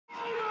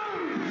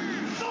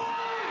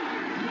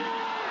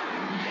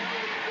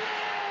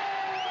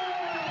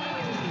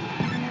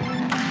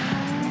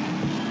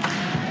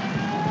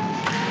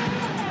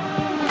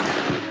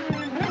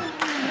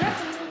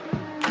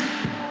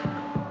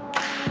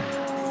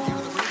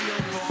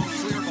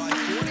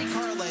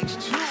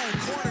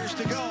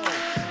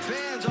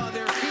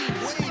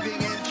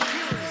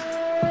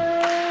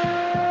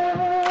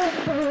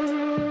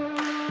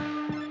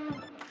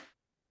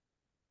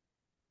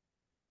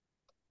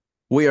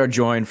We are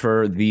joined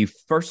for the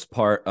first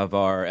part of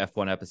our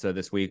F1 episode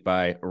this week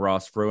by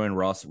Ross Fruin.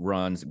 Ross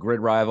runs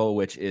Grid Rival,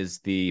 which is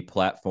the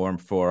platform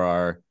for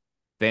our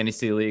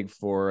fantasy league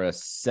for a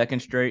second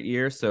straight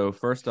year. So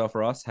first off,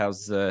 Ross,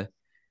 how's the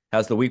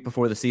week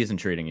before the season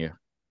treating you?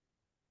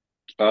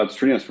 It's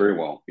treating us very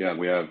well. Yeah,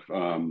 we have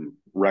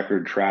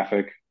record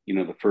traffic.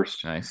 The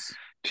first Nice.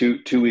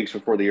 two weeks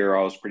before the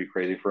year was pretty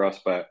crazy for us,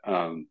 but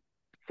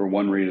for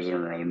one reason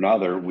or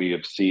another, we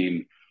have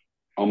seen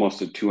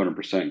almost a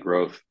 200%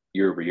 growth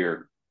year over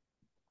year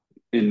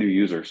in new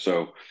users.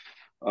 So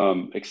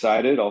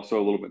excited, also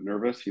a little bit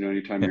nervous.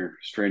 Anytime you're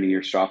straining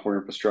your software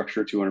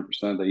infrastructure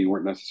 200% that you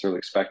weren't necessarily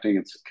expecting,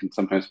 it can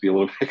sometimes be a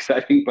little bit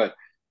exciting. But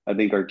I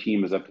think our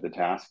team is up to the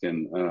task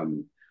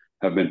and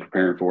have been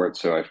preparing for it.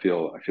 So I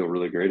feel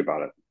really great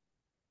about it.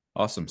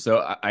 Awesome.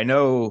 So I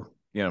know,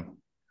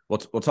 we'll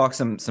talk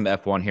some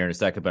F1 here in a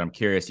second, but I'm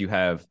curious, you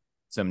have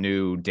some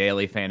new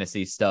daily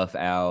fantasy stuff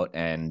out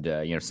and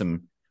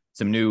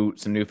some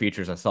new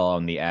features I saw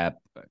on the app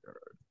a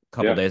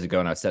couple Yeah. days ago,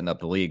 and I was setting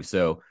up the league.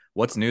 So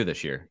what's new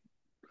this year?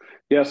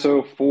 Yeah,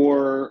 so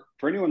for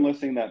anyone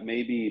listening that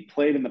maybe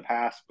played in the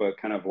past but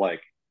kind of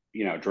like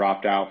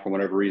dropped out for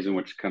whatever reason,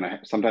 which kind of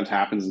sometimes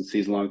happens in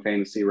season long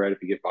fantasy, right?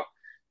 If you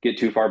get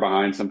too far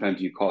behind, sometimes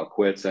you call it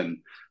quits. And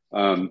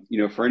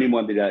for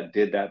anyone that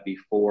did that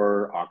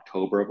before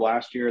October of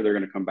last year, they're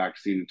going to come back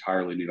to see an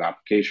entirely new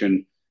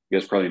application. You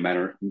guys probably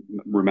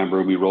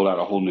remember we rolled out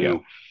a whole Yeah.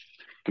 new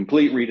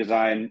complete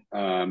redesign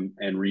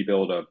and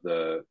rebuild of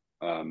the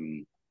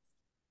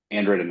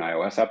Android and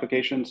iOS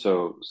application.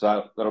 So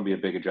that'll be a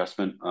big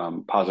adjustment,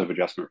 positive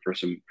adjustment for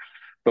some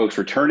folks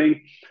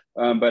returning.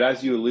 But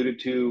as you alluded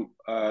to,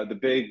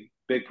 the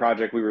big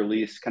project we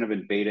released kind of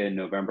in beta in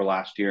November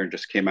last year and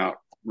just came out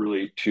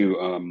really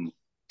to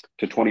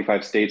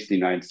 25 states. The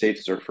United States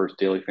is our first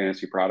daily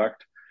fantasy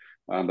product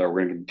that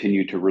we're going to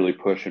continue to really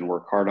push and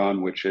work hard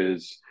on, which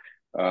is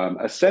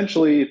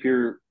essentially if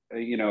you're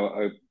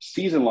a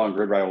season long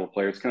grid rival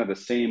player, it's kind of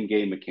the same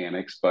game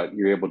mechanics, but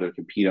you're able to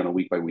compete on a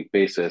week by week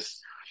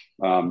basis,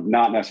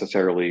 not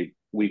necessarily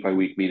week by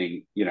week,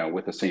 meaning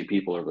with the same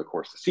people over the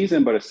course of the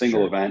season, but a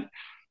single Sure. event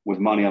with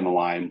money on the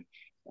line.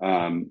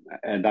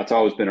 And that's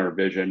always been our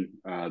vision.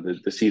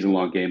 The season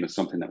long game is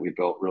something that we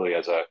built really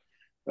as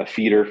a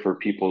feeder for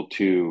people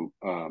to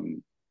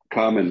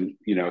come and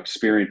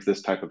experience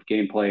this type of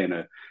gameplay in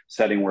a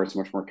setting where it's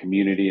much more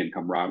community and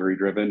camaraderie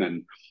driven,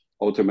 and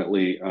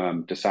ultimately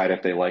decide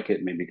if they like it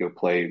and maybe go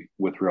play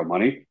with real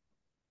money.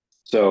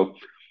 So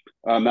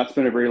that's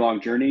been a very long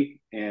journey,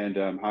 and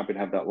I'm happy to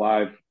have that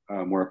live.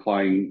 We're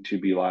applying to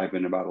be live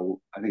in about,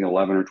 I think,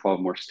 11 or 12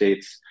 more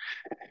states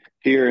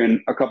here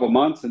in a couple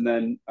months. And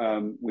then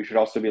we should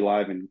also be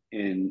live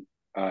in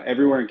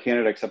everywhere in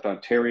Canada except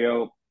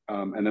Ontario.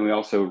 And then we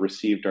also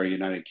received our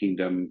United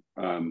Kingdom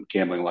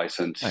gambling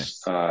license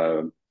Nice.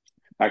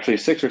 actually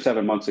 6 or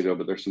 7 months ago,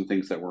 but there's some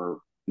things that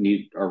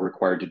are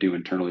required to do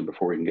internally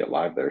before we can get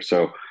live there.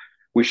 So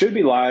we should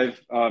be live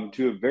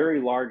to a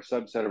very large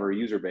subset of our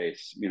user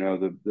base.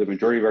 The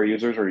majority of our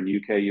users are in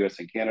UK, US,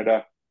 and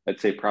Canada. I'd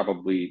say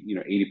probably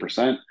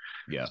 80%.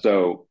 Yeah.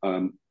 So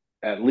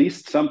at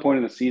least some point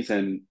in the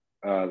season,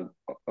 the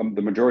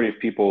majority of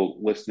people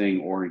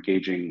listening or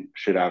engaging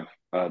should have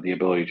the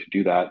ability to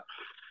do that.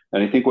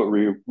 And I think what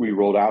we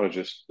rolled out is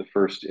just the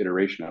first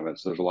iteration of it.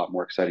 So there's a lot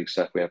more exciting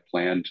stuff we have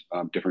planned,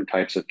 different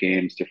types of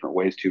games, different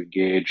ways to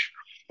engage.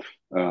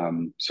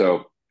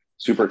 So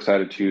super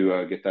excited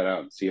to get that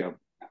out and see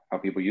how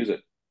people use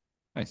it.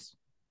 Nice.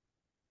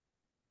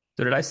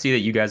 So did I see that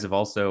you guys have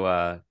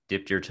also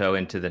dipped your toe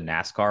into the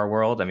NASCAR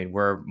world? I mean,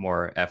 we're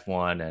more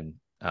F1 and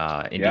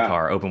Yeah,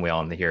 IndyCar open wheel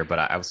on the here, but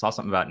I saw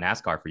something about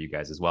NASCAR for you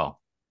guys as well.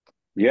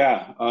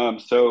 yeah.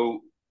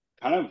 So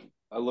kind of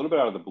a little bit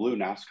out of the blue,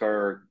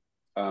 NASCAR.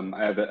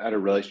 I had a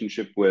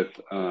relationship with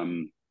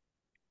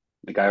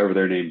the guy over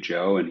there named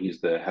Joe, and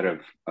he's the head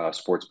of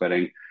sports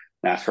betting.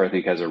 NASCAR, I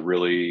think, has a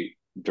really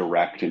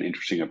direct and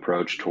interesting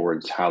approach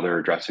towards how they're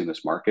addressing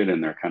this market,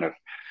 and they're kind of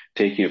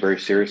taking it very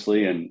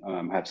seriously and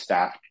have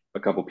staffed a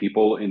couple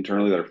people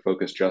internally that are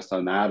focused just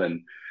on that.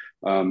 And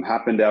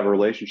happened to have a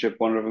relationship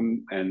with one of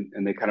them,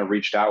 and they kind of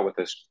reached out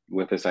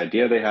with this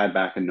idea they had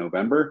back in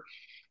November,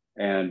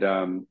 and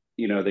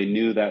they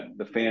knew that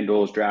the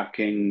FanDuel's,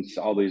 DraftKings,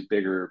 all these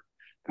bigger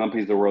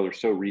companies in the world are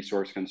so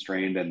resource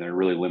constrained and they're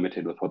really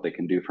limited with what they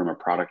can do from a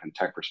product and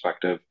tech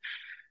perspective.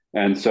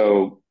 And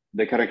so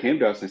they kind of came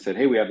to us and said,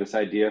 "Hey, we have this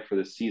idea for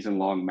the season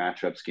long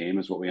matchups game,"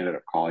 is what we ended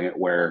up calling it,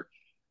 where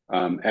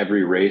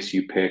every race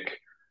you pick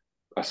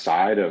a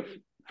side of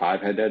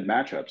five head-to-head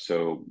matchups.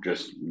 So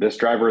just this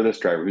driver, who's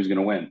going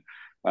to win?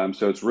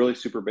 So it's really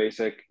super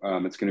basic.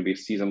 It's going to be a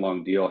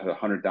season-long deal. It had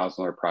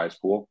 $100,000 prize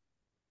pool.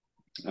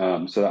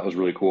 So that was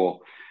really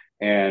cool.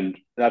 And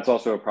that's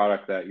also a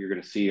product that you're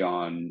going to see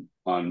on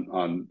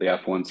the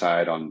F1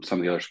 side on some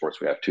of the other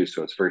sports we have too.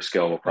 So it's a very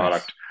scalable Nice.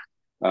 product.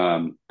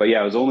 But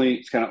yeah,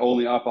 it's kind of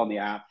only up on the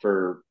app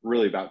for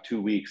really about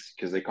 2 weeks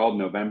because they called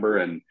November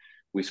and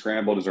we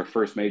scrambled as our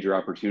first major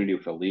opportunity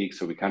with the league.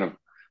 So we kind of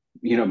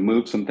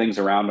moved some things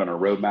around on our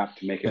roadmap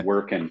to make it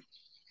work. And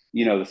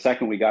the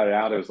second we got it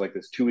out, it was like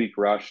this 2 week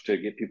rush to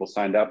get people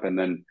signed up. And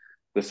then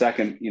the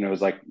second, it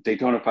was like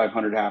Daytona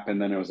 500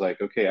 happened. Then it was like,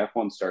 okay,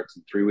 F1 starts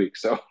in 3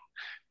 weeks. So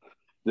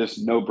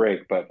there's no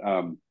break. But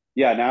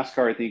yeah,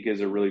 NASCAR, I think,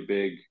 is a really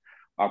big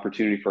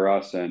opportunity for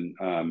us. And,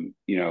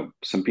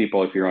 some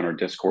people, if you're on our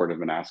Discord, have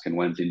been asking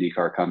when's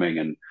IndyCar coming.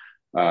 And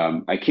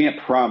I can't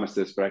promise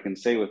this, but I can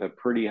say with a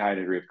pretty high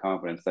degree of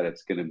confidence that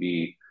it's going to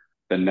be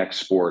the next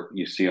sport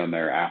you see on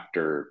there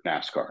after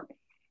NASCAR.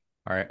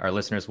 All right. Our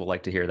listeners will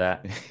like to hear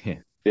that.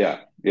 Yeah.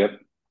 Yep.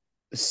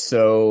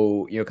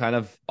 So, kind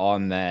of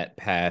on that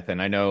path,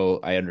 and I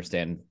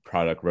understand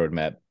product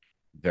roadmap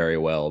very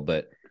well,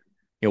 but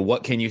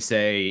what can you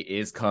say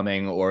is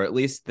coming, or at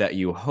least that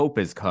you hope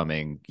is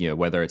coming,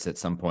 whether it's at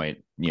some point,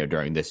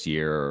 during this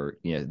year or,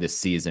 this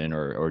season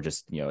or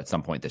just, at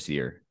some point this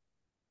year?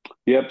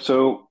 Yep.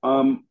 So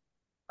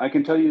I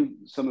can tell you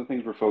some of the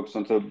things we're focused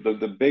on. So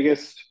the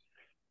biggest,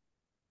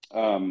 I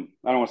don't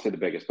want to say the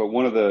biggest, but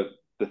one of the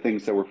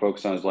things that we're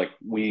focused on is like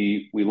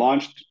we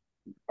launched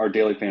our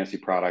daily fantasy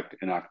product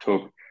in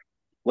October,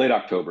 late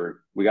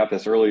October. We got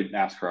this early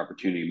NASCAR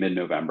opportunity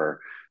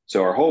mid-November.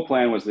 So our whole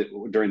plan was that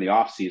during the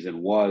off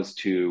season was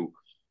to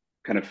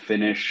kind of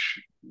finish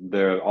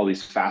all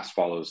these fast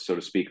follows, so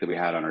to speak, that we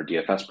had on our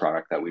DFS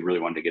product that we really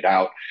wanted to get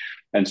out.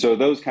 And so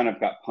those kind of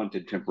got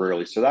punted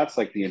temporarily. So that's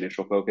like the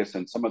initial focus.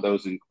 And some of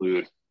those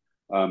include,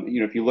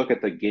 if you look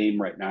at the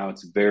game right now,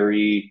 it's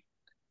very,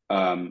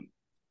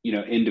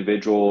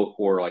 individual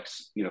or like,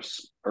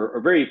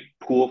 or very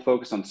pool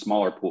focused on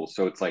smaller pools.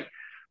 So it's like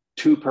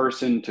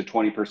 2-person to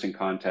 20-person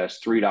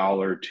contest,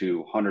 $3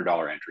 to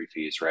 $100 entry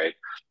fees, right?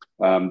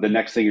 The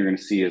next thing you're going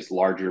to see is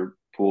larger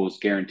pools,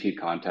 guaranteed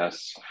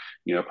contests,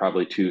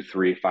 probably $2,000,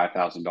 $3,000,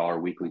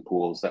 $5,000 weekly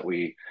pools that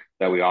we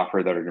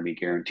offer that are going to be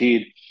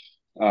guaranteed.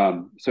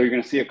 So you're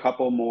going to see a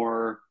couple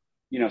more,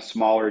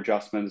 smaller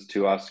adjustments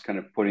to us kind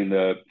of putting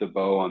the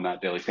bow on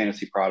that daily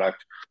fantasy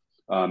product.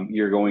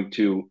 You're going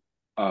to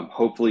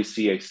hopefully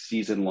see a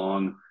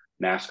season-long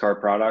NASCAR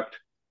product,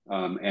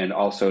 and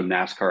also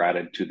NASCAR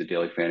added to the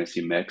daily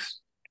fantasy mix.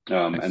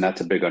 Nice. And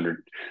that's it's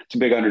a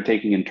big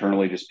undertaking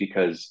internally, just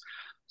because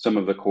some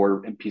of the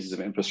core pieces of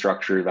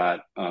infrastructure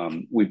that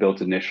we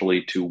built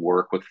initially to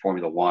work with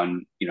Formula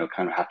One,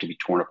 kind of have to be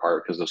torn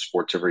apart because those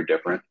sports are very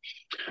different.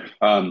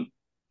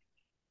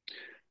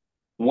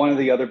 One of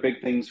the other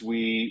big things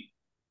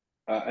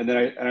and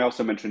then I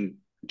also mentioned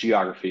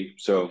geography.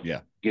 So yeah,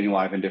 getting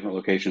live in different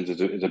locations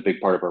is a big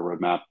part of our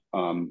roadmap.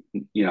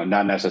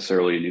 Not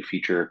necessarily a new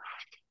feature.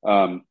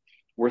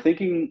 We're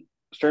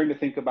starting to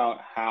think about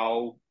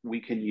how we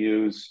can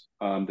use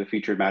the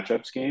featured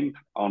matchups game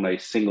on a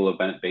single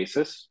event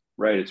basis,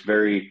 right? It's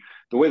the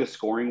way the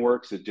scoring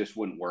works, it just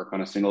wouldn't work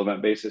on a single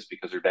event basis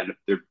because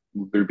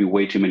there'd be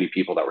way too many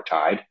people that were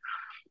tied.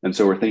 And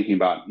so we're thinking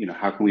about,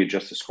 how can we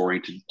adjust the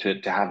scoring to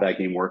have that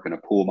game work in a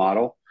pool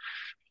model,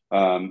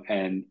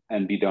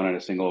 and be done at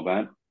a single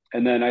event.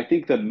 And then I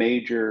think the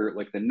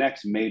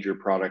next major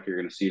product you're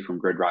going to see from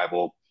Grid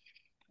Rival,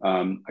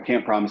 I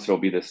can't promise it'll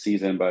be this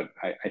season, but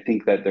I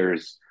think that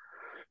there's,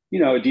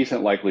 a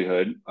decent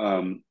likelihood,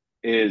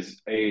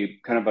 is a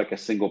kind of like a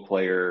single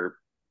player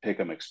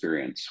pick'em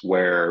experience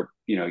where,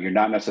 you're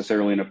not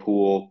necessarily in a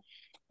pool.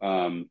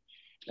 And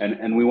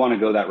we want to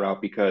go that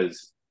route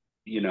because,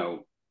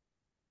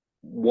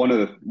 one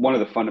of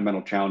the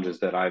fundamental challenges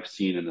that I've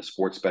seen in the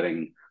sports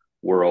betting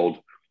world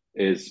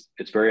is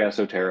it's very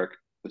esoteric.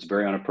 It's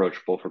very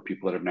unapproachable for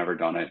people that have never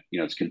done it.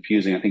 It's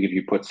confusing. I think if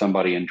you put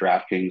somebody in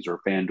DraftKings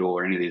or FanDuel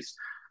or any of these,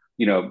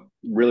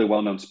 really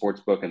well-known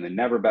sports book, and they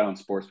never bet on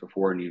sports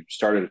before, and you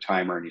started a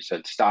timer and you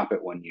said, stop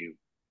it when you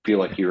feel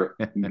like you're,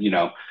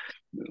 not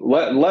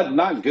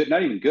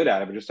even good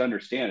at it, but just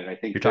understand it. I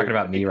think you're talking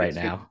about me right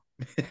now.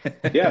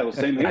 Yeah. Well,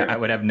 same here. I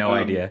would have no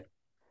idea.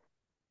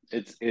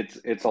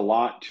 It's a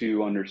lot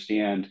to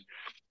understand.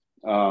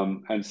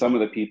 And some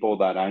of the people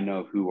that I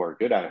know who are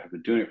good at it have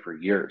been doing it for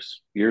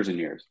years and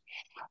years.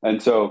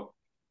 And so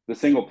the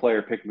single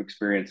player pick'em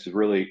experience is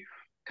really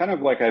kind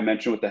of like I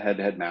mentioned with the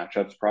head-to-head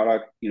matchups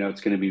product.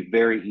 It's going to be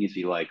very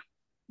easy. Like,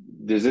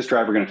 is this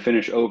driver going to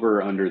finish over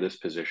or under this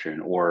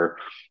position, or,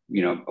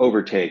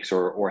 overtakes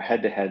or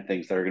head-to-head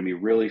things that are going to be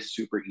really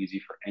super easy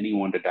for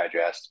anyone to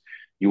digest.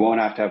 You won't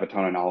have to have a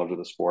ton of knowledge of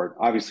the sport.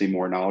 Obviously,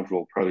 more knowledge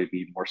will probably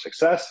be more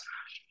success.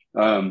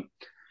 So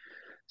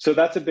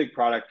that's a big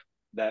product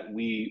that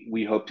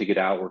we hope to get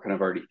out. We're kind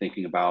of already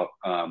thinking about.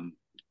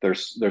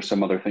 There's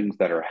some other things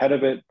that are ahead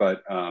of it,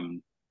 but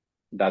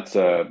that's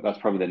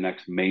probably the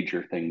next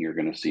major thing you're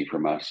going to see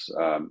from us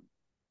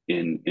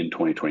in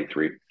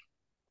 2023.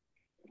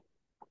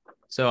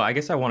 So I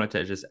guess I wanted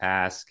to just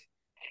ask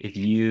if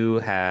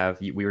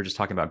we were just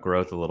talking about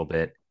growth a little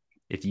bit.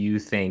 If you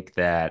think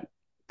that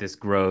this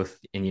growth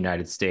in the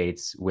United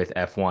States with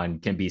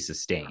F1 can be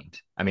sustained.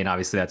 I mean,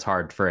 obviously that's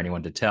hard for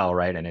anyone to tell,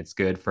 right? And it's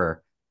good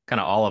for kind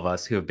of all of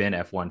us who have been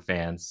F1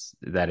 fans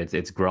that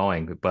it's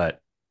growing. But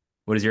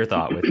what is your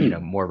thought with,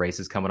 more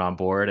races coming on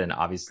board? And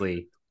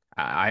obviously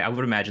I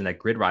would imagine that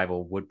Grid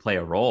Rival would play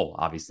a role,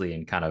 obviously,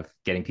 in kind of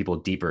getting people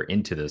deeper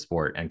into the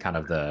sport and kind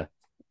of the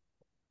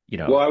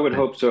Well, I would the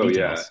hope so.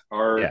 Yeah. details.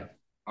 Yeah.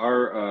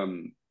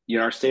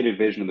 Our stated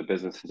vision of the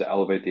business is to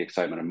elevate the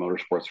excitement of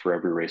motorsports for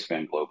every race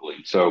fan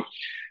globally. So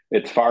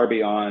it's far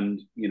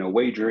beyond,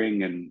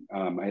 wagering. And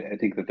I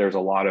think that there's a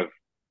lot of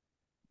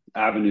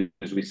avenues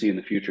we see in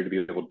the future to be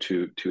able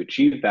to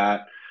achieve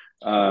that.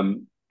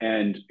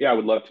 And yeah, I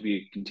would love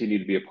to continue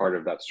to be a part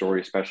of that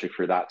story, especially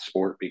for that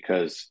sport,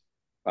 because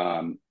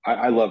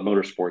I love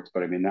motorsports,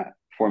 but I mean, that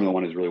Formula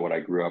One is really what I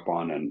grew up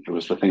on. And it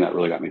was the thing that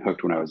really got me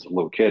hooked when I was a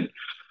little kid.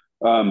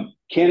 Can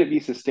it be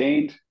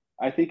sustained?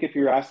 I think if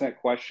you're asking that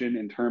question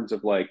in terms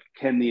of like,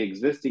 can the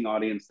existing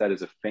audience that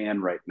is a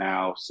fan right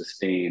now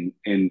sustain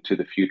into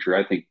the future?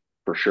 I think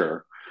for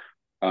sure.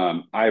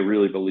 I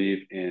really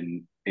believe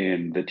in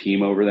the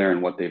team over there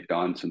and what they've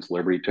done since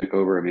Liberty took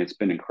over. I mean, it's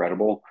been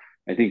incredible.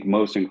 I think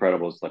most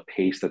incredible is the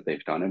pace that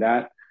they've done it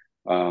at.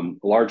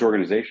 Large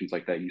organizations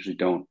like that usually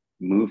don't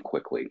move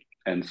quickly,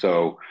 and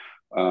so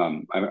I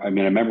mean,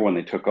 I remember when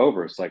they took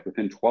over, it's like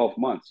within 12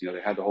 months, they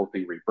had the whole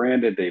thing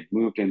rebranded. They've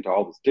moved into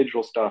all this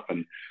digital stuff.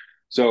 And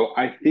so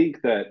I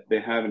think that they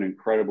have an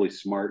incredibly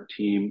smart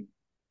team.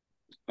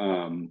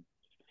 And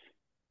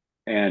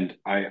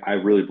I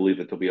really believe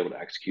that they'll be able to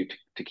execute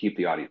to keep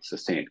the audience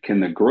sustained. Can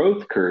the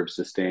growth curve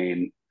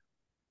sustain?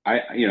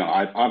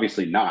 I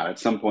obviously not. At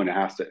some point, it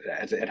has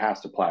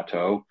to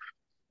plateau.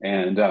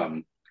 And,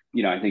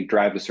 I think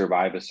Drive to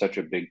Survive is such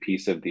a big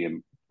piece of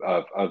the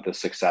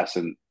success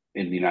in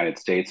the United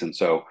States. And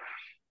so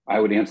I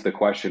would answer the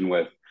question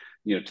with,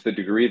 to the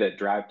degree that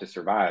Drive to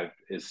Survive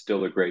is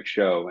still a great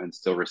show and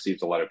still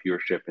receives a lot of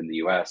viewership in the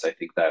US, I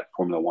think that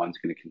Formula One is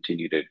going to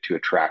continue to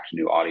attract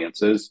new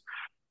audiences.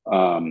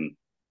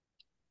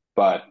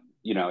 But,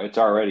 it's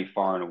already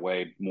far and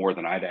away more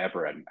than I'd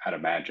ever had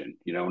imagined.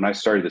 When I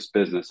started this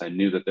business, I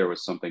knew that there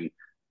was something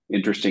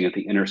interesting at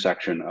the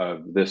intersection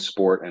of this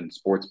sport and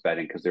sports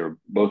betting, because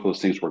both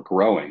those things were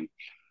growing.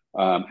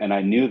 And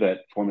I knew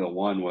that Formula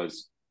One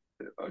was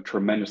a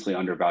tremendously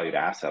undervalued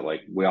asset.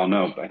 Like we all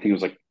know, I think it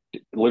was like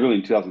literally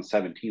in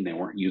 2017, they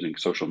weren't using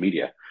social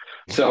media.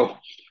 So,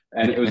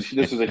 and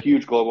this was a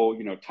huge global,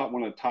 one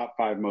of the top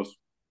 5 most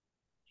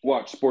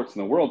watched sports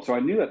in the world. So I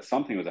knew that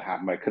something was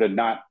happening. I could have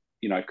not,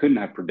 I couldn't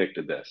have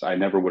predicted this. I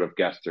never would have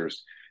guessed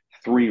there's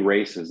 3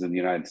 races in the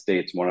United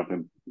States, one of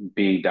them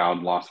being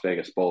down Las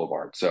Vegas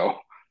Boulevard. So,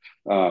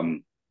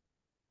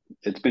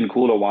 it's been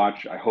cool to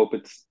watch. I hope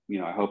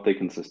I hope they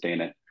can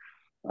sustain it.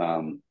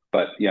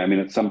 But yeah, I mean,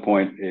 at some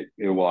point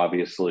it will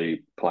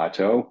obviously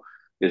plateau.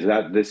 Is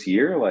that this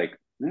year? Like,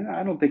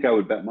 I don't think I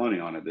would bet money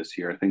on it this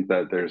year. I think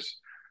that there's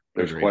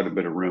quite a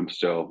bit of room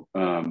still,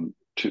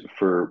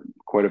 for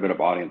quite a bit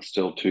of audience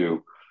still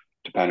to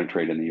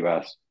penetrate in the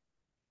U.S.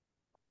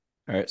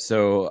 All right,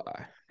 so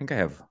I think I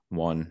have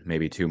one,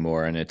 maybe 2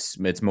 more, and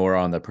it's more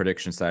on the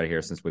prediction side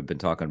here since we've been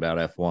talking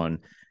about F1.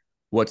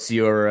 What's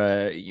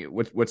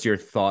your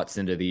thoughts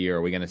into the year?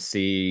 Are we going to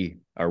see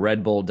a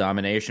Red Bull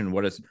domination?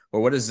 What is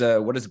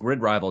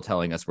Grid Rival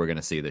telling us we're going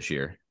to see this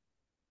year?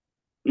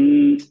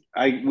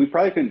 We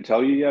probably couldn't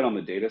tell you yet on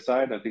the data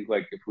side. I think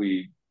like if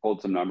we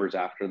pulled some numbers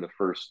after the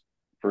first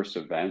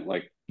event,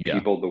 like the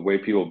way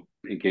people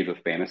engage with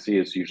fantasy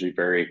is usually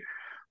very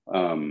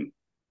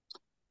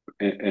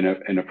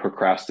in a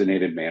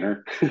procrastinated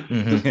manner. So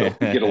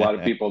we get a lot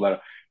of people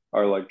that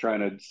are like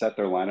trying to set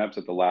their lineups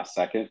at the last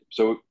second.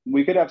 So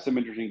we could have some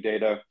interesting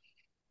data,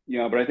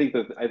 but I think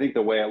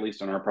the way, at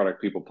least on our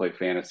product, people play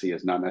fantasy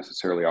is not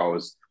necessarily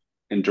always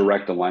in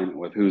direct alignment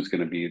with who's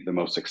going to be the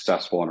most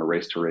successful on a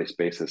race to race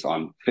basis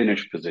on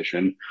finish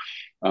position.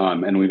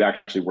 And we've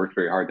actually worked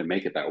very hard to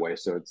make it that way.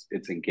 So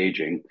it's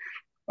engaging.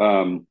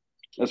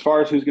 As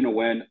far as who's going to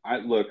win,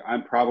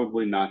 I'm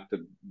probably not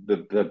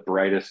the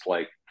brightest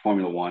like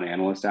Formula One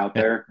analyst out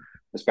there,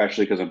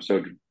 especially because I'm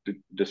so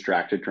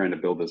distracted trying to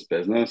build this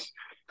business.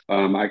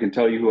 I can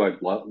tell you who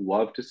I'd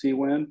love to see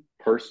win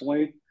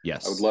personally.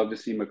 Yes, I would love to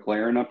see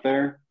McLaren up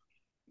there.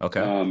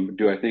 Okay.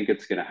 Do I think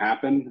it's going to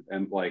happen?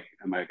 And like,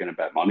 am I going to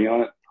bet money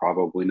on it?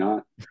 Probably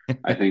not.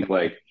 I think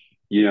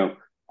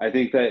I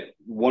think that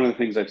one of the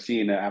things I've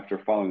seen after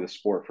following the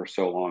sport for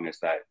so long is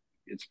that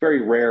it's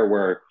very rare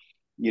where,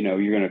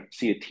 you're going to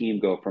see a team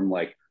go from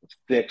like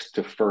 6th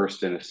to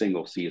 1st in a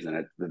single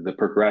season. The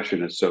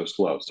progression is so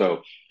slow.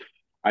 So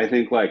I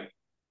think like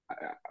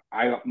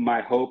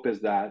my hope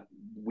is that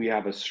we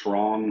have a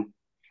strong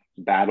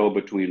battle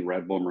between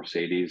Red Bull,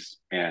 Mercedes,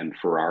 and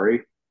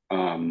Ferrari.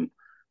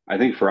 I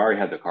think Ferrari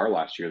had the car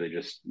last year.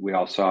 We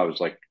all saw it was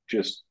like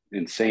just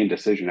insane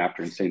decision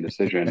after insane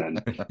decision,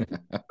 and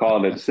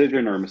call it a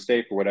decision or a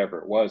mistake or whatever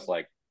it was.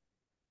 Like,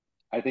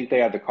 I think they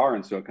had the car,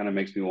 and so it kind of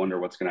makes me wonder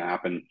what's going to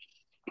happen.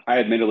 I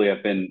admittedly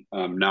have been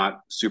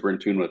not super in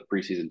tune with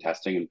preseason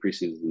testing and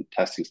preseason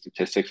testing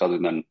statistics, other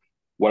than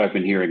what I've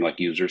been hearing like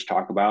users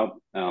talk about.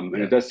 And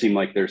it does seem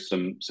like there's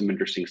some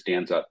interesting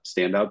stand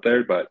out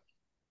there, but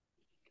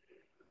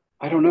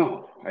I don't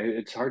know.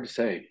 It's hard to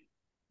say.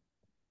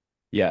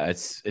 Yeah,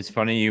 it's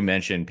funny you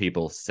mentioned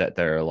people set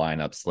their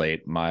lineups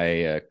late.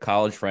 My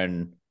college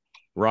friend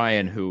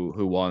Ryan,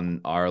 who won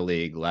our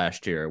league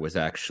last year, was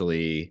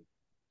actually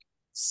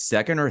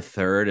second or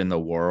third in the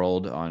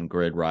world on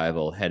Grid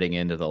Rival heading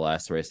into the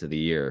last race of the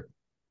year,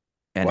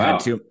 and Wow.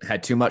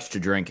 had too much to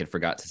drink and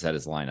forgot to set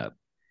his lineup.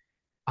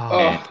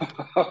 And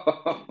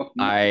Oh,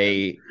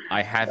 I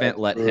haven't that's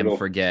let him brutal.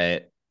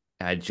 forget.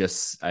 I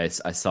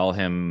saw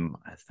him,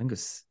 I think it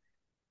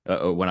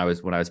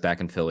was when I was back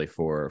in Philly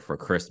for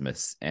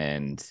Christmas,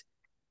 and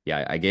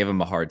yeah, I gave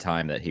him a hard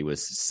time that he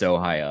was so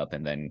high up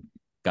and then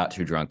got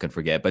too drunk and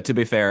forget. But to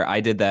be fair, I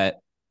did that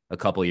a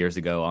couple years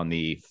ago on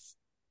the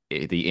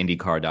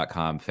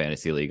IndyCar.com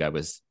fantasy league. I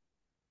was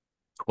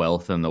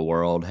 12th in the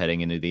world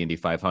heading into the Indy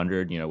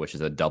 500, which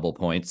is a double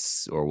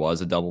points, or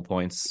was a double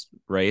points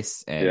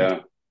race.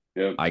 And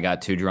Yeah. I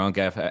got too drunk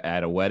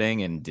at a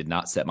wedding and did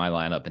not set my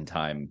lineup in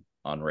time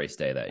on race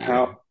day that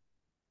year.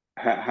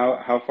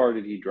 How far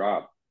did he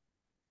drop?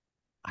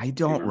 I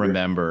don't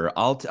remember.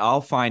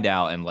 I'll find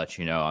out and let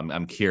you know.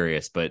 I'm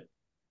curious, but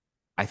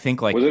I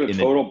think like was it a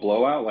total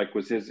blowout? Like,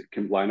 was his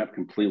lineup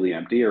completely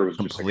empty, or was it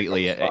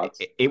completely? just like a couple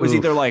spots? It was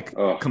either like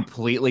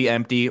completely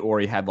empty,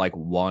 or he had like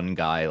one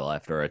guy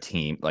left, or a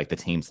team, like the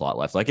team slot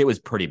left. Like, it was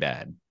pretty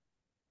bad.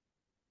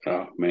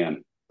 Oh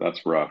man,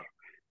 that's rough.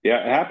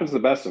 Yeah, it happens to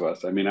the best of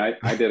us. I mean,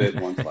 I did it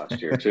once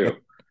last year too.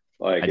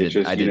 Like, it's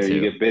just,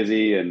 you get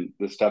busy and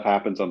this stuff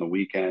happens on the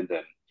weekend.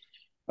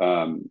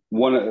 And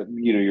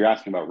you're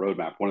asking about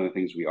roadmap. One of the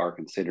things we are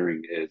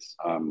considering is,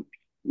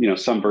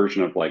 some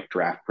version of like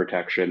draft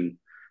protection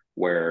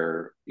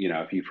where,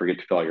 if you forget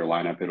to fill out your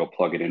lineup, it'll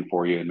plug it in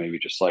for you and maybe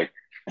just like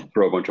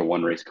throw a bunch of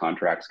one race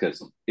contracts.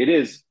 Cause it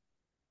is,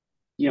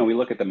 we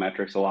look at the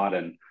metrics a lot.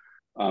 And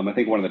I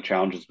think one of the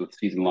challenges with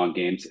season long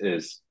games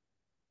is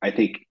I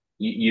think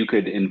you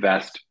could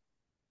invest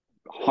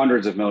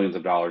hundreds of millions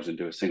of dollars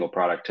into a single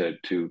product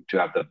to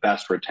have the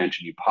best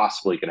retention you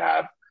possibly could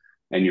have,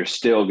 and you're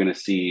still going to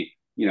see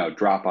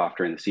drop off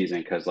during the season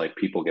because like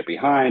people get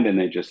behind and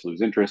they just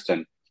lose interest.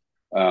 And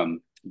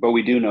but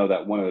we do know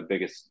that one of the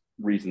biggest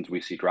reasons we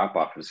see drop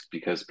off is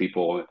because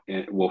people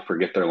will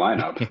forget their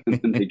lineup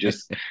and they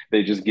just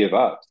give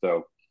up.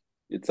 So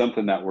it's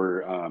something that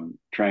we're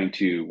trying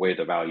to weigh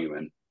the value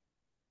in.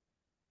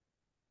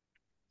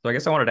 So I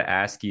guess I wanted to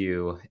ask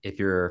you if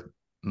you're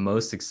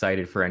most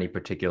excited for any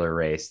particular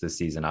race this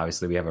season.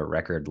 Obviously, we have a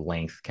record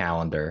length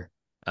calendar,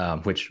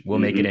 which will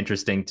make it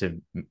interesting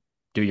to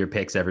do your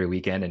picks every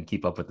weekend and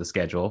keep up with the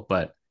schedule.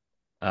 But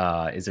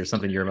is there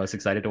something you're most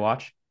excited to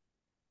watch?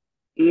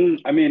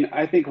 I mean,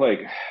 I think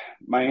like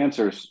my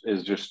answer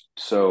is just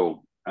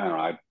so, I don't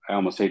know. I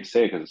almost hate to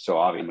say it because it's so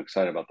obvious. I'm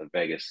excited about the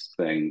Vegas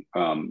thing,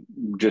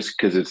 just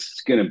because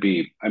it's going to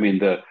be. I mean,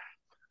 the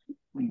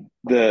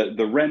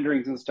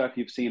renderings and stuff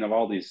you've seen of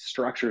all these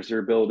structures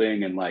they're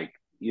building, and like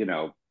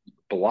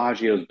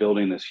Bellagio's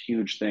building this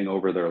huge thing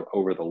over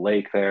the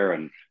lake there,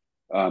 and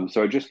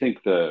so I just think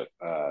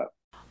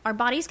our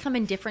bodies come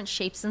in different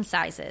shapes and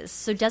sizes,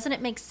 so doesn't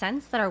it make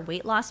sense that our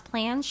weight loss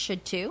plans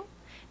should too?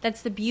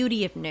 That's the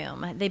beauty of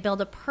Noom. They build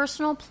a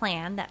personal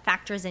plan that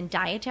factors in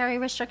dietary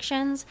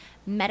restrictions,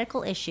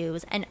 medical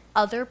issues, and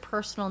other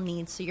personal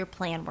needs so your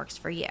plan works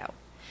for you.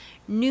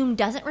 Noom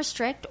doesn't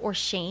restrict or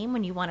shame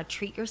when you want to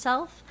treat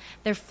yourself.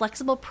 Their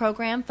flexible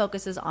program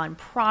focuses on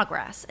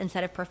progress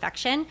instead of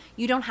perfection.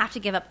 You don't have to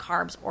give up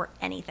carbs or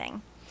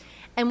anything.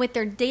 And with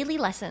their daily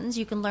lessons,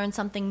 you can learn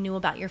something new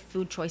about your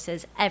food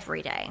choices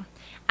every day.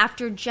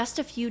 After just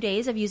a few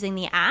days of using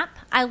the app,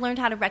 I learned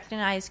how to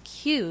recognize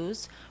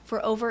cues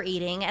for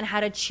overeating and how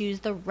to choose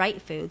the right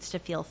foods to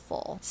feel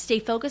full. Stay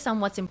focused on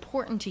what's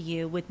important to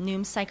you with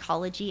Noom's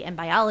psychology and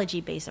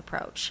biology-based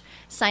approach.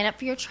 Sign up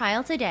for your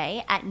trial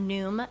today at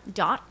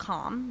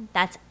Noom.com.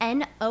 That's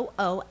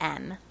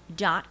Noom.com.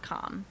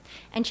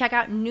 And check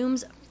out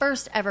Noom's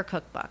first ever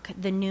cookbook,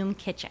 The Noom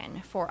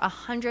Kitchen, for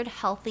 100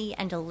 healthy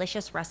and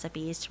delicious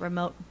recipes to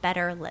promote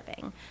better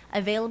living.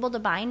 Available to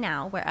buy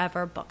now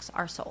wherever books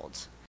are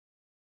sold.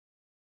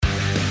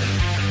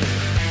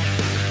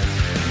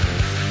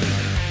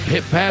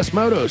 Pit Pass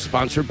Moto,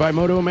 sponsored by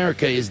Moto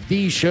America, is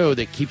the show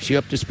that keeps you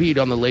up to speed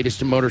on the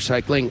latest in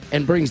motorcycling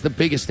and brings the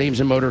biggest names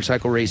in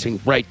motorcycle racing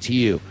right to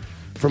you.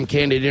 From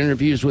candid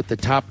interviews with the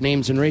top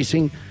names in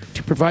racing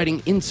to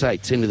providing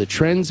insights into the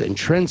trends and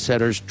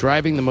trendsetters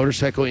driving the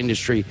motorcycle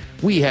industry,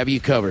 we have you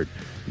covered.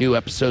 New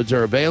episodes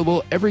are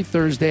available every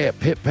Thursday at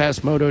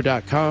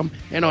pitpassmoto.com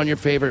and on your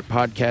favorite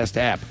podcast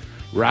app.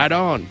 Ride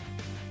on!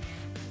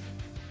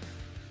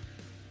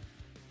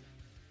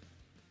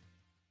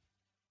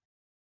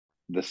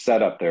 The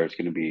setup there is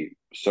going to be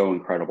so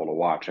incredible to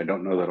watch. I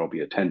don't know that I'll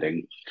be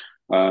attending.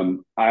 I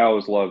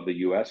always love the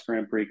U.S.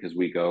 Grand Prix because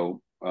we go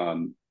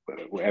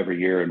every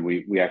year and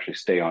we actually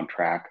stay on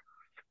track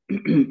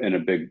in a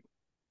big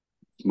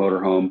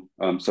motorhome.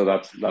 So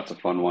that's a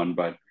fun one.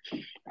 But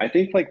I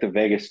think like the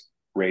Vegas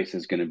race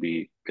is going to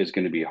be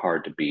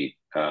hard to beat.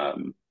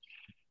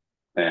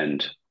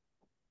 And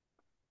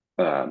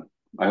I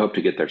hope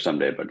to get there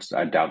someday, but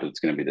I doubt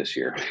it's going to be this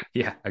year.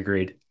 Yeah,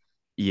 agreed.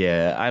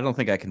 Yeah, I don't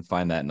think I can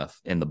find that enough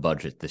in the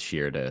budget this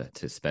year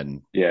to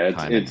spend. Yeah,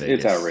 time in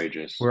it's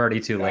outrageous. We're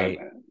already too late.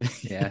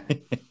 Yeah.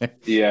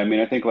 Yeah, I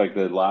mean, I think like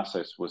the last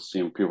I was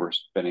seeing people were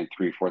spending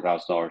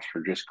 $3,000-$4,000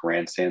 for just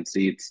grandstand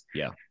seats.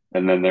 Yeah.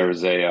 And then there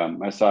was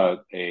I saw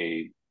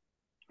a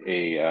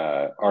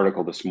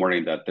article this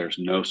morning that there's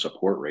no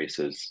support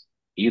races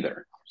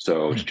either.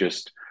 So it's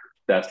just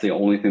that's the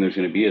only thing there's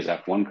going to be is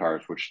F1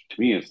 cars, which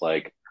to me is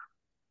like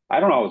I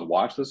don't always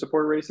watch the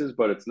support races,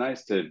 but it's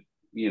nice to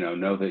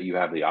know that you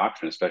have the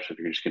option, especially if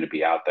you're just going to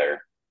be out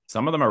there.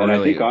 Some of them are And I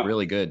really, think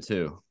really good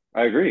too.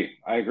 I agree.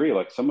 I agree.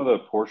 Like some of the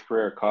Porsche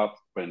Carrera Cup,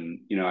 and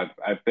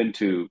I've been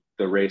to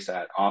the race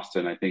at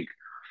Austin. I think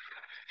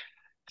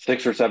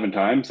 6 or 7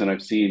 times, and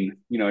I've seen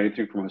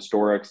anything from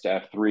historics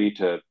to F3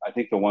 to I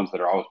think the ones that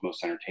are always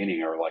most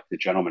entertaining are like the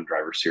Gentleman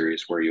Driver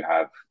Series, where you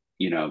have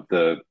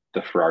the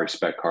Ferrari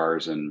spec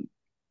cars and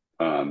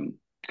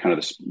kind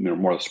of the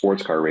more the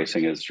sports car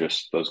racing is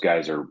just those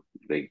guys are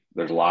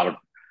there's a lot of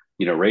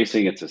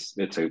racing.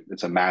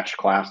 It's a match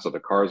class, so the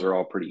cars are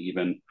all pretty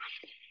even.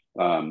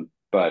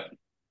 But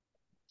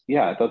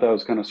yeah, I thought that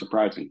was kind of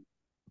surprising.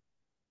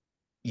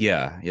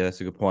 Yeah,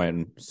 that's a good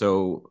point.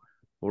 So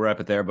we'll wrap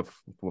it there. But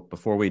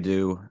before we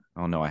do,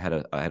 oh no, I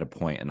had a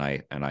point and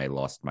I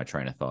lost my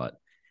train of thought.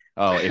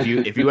 Oh, if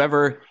you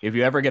ever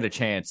get a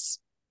chance,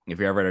 if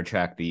you ever to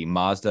track the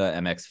Mazda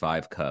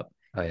MX-5 Cup,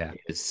 oh yeah,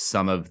 is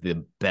some of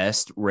the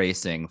best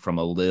racing from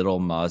a little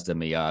Mazda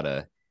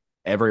Miata.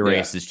 Every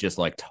race is just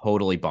like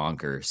totally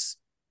bonkers.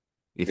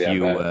 If you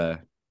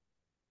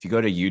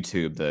go to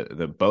YouTube,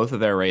 the both of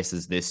their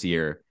races this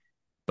year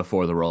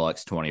before the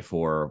Rolex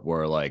 24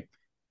 were like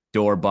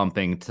door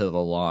bumping to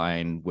the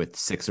line with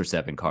 6 or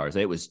 7 cars.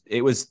 It was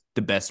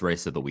the best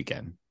race of the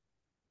weekend.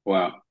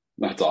 Wow,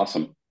 that's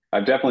awesome.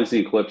 I've definitely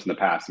seen clips in the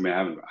past. I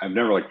mean, I've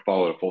never like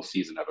followed a full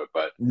season of it,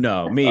 but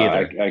no, me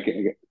either.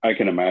 I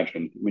can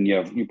imagine when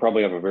you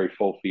probably have a very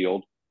full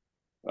field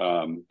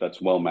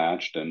that's well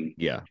matched, and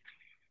yeah,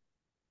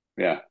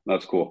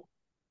 that's cool.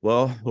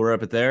 Well, we'll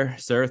wrap it there,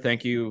 sir.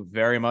 Thank you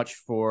very much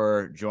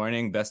for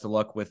joining. Best of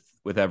luck with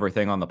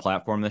everything on the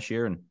platform this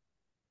year, and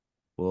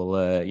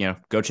we'll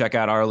go check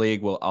out our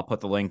league. I'll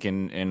put the link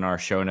in our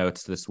show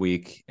notes this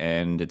week,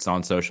 and it's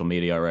on social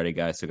media already,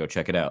 guys. So go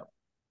check it out.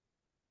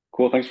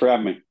 Cool. Thanks for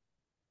having me.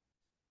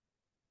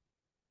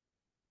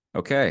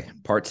 Okay,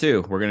 part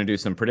 2. We're going to do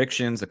some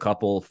predictions, a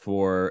couple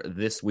for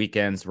this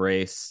weekend's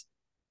race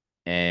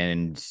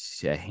and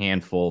a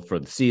handful for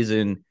the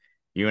season.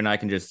 You and I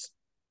can just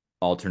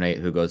alternate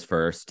who goes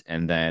first,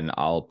 and then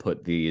I'll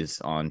put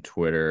these on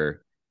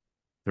Twitter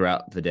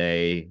throughout the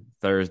day,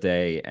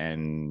 Thursday,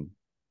 and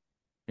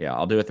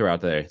I'll do it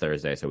throughout the day,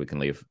 Thursday, so we can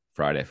leave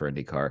Friday for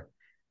IndyCar.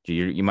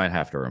 You might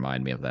have to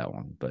remind me of that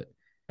one, but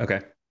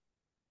okay.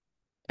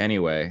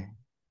 Anyway,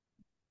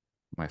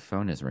 my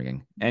phone is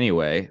ringing.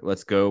 Anyway,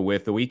 let's go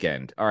with the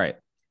weekend. All right.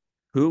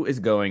 Who is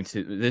going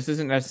to, this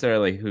isn't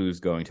necessarily who's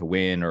going to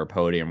win or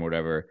podium or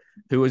whatever.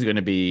 Who is going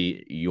to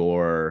be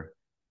your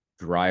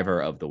driver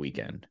of the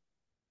weekend?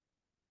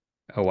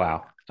 Oh,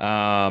 wow.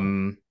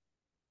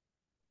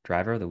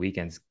 Driver of the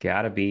weekend's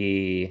got to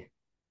be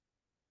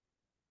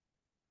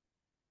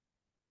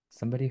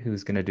somebody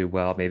who's going to do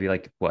well. Maybe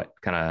like what,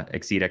 kind of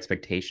exceed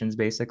expectations,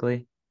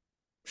 basically?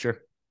 Sure.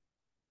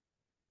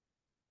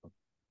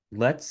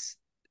 Let's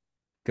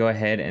go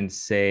ahead and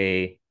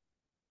say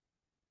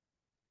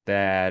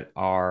that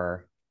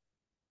our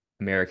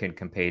American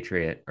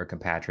compatriot,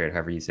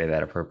 however you say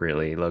that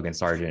appropriately, Logan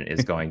Sargent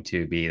is going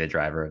to be the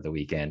driver of the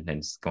weekend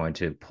and is going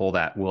to pull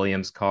that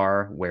Williams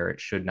car where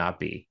it should not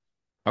be.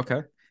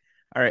 Okay.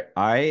 All right.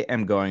 I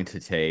am going to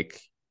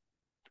take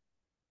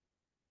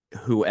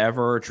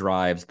whoever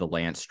drives the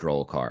Lance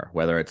Stroll car,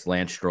 whether it's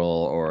Lance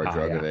Stroll or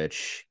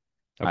Drogovic.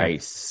 Yeah. Okay. I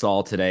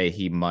saw today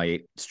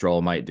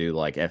Stroll might do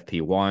like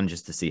FP1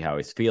 just to see how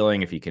he's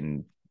feeling, if he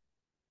can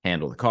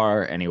handle the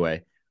car.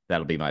 Anyway,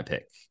 that'll be my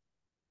pick.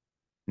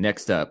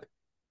 Next up,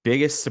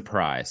 biggest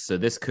surprise. So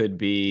this could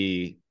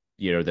be,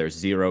 there's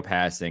 0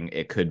 passing.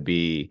 It could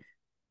be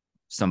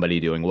somebody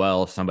doing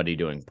well, somebody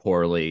doing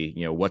poorly.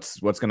 What's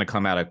going to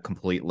come out of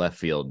complete left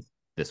field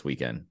this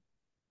weekend?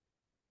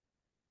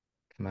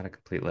 Come out of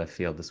complete left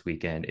field this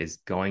weekend is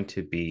going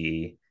to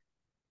be,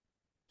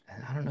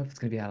 I don't know if it's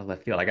going to be out of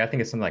left field. Like, I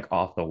think it's something like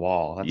off the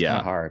wall. That's kind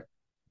of hard.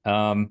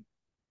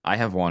 I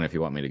have one if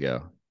you want me to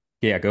go.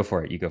 Yeah, go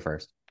for it. You go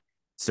first.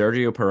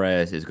 Sergio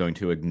Perez is going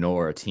to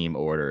ignore team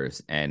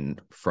orders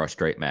and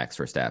frustrate Max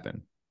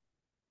Verstappen.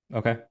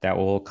 Okay, that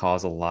will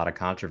cause a lot of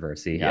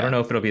controversy. Yeah. I don't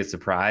know if it'll be a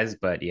surprise,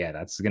 but yeah,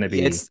 that's going to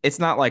be. It's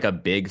not like a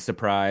big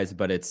surprise,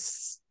 but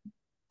it's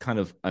kind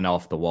of an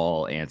off the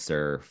wall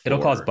answer. It'll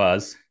cause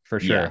buzz for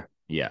sure.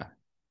 Yeah.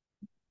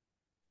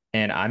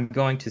 And I'm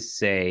going to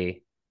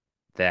say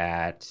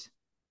that.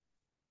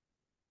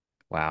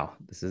 Wow,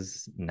 this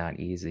is not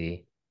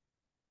easy.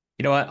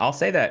 You know what? I'll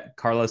say that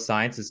Carlos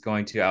Sainz is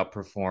going to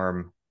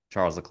outperform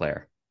Charles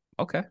Leclerc.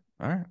 Okay.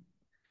 All right.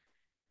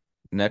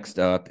 Next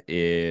up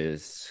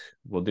is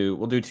we'll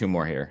do 2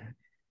 more here.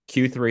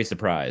 Q3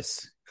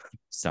 surprise.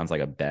 Sounds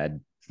like a bad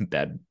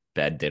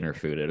dinner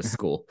food at a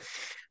school.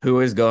 Who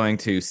is going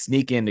to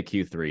sneak into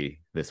Q3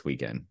 this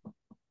weekend?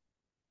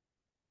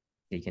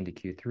 Sneak into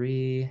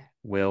Q3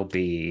 will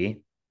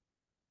be,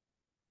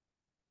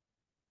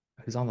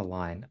 who's on the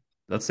line?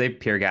 Let's say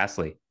Pierre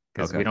Gasly,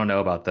 because we don't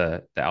know about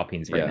the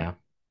Alpines right now.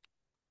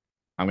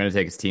 I'm going to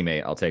take his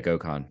teammate. I'll take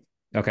Ocon.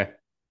 Okay.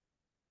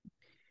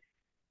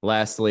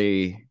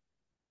 Lastly,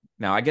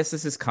 now I guess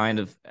this is kind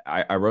of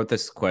I wrote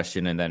this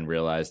question and then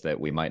realized that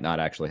we might not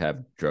actually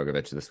have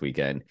Drogovic this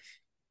weekend.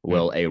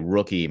 Will a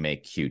rookie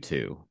make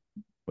Q2,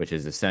 which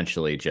is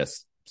essentially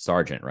just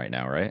Sargent right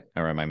now, right?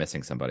 Or am I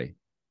missing somebody?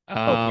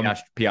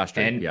 Piastri.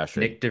 And Piastri.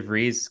 Nick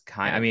DeVries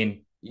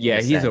Yeah,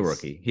 he's sense. a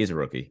rookie. He's a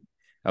rookie.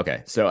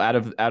 Okay, so out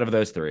of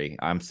those three,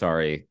 I'm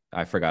sorry,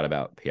 I forgot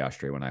about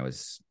Piastri when I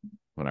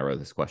wrote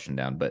this question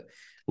down. But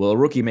will a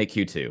rookie make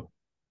Q2?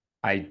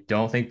 I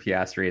don't think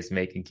Piastri is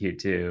making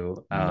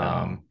Q2.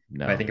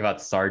 No. If I think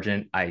about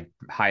Sargent, I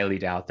highly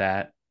doubt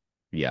that.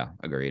 Yeah,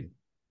 agreed.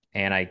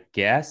 And I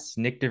guess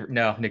Nick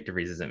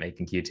DeVries isn't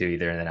making Q2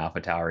 either in an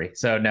AlphaTauri.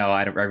 So no,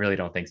 I really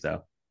don't think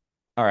so.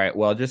 All right.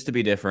 Well, just to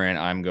be different,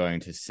 I'm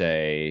going to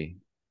say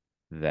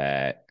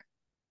that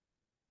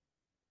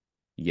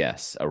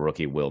yes, a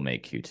rookie will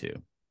make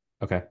Q2.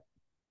 Okay.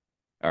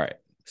 All right.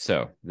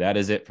 So that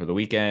is it for the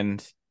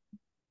weekend.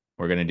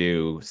 We're going to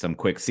do some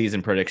quick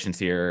season predictions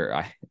here.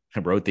 I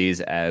wrote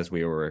these as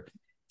we were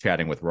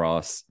chatting with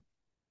Ross.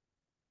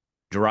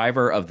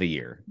 Driver of the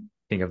year.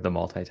 King of the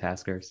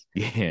multitaskers.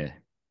 Yeah.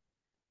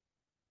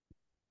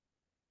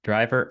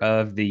 Driver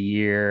of the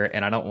year.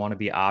 And I don't want to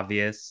be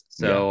obvious.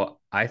 So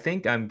I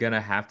think I'm going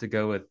to have to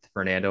go with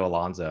Fernando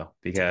Alonso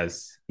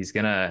because he's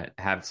going to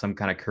have some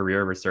kind of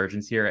career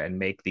resurgence here and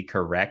make the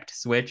correct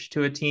switch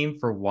to a team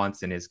for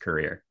once in his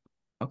career.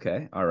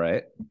 Okay. All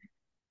right.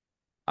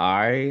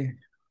 I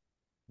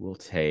will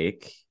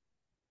take.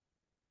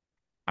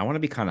 I want to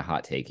be kind of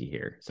hot takey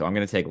here, so I'm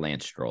going to take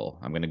Lance Stroll.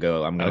 I'm going to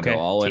go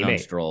all in on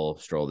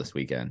Stroll this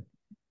weekend.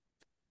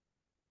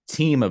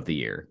 Team of the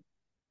year.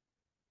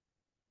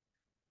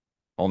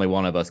 Only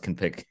one of us can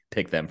pick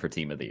them for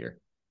team of the year.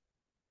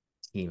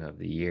 Team of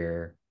the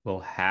year will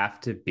have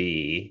to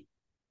be.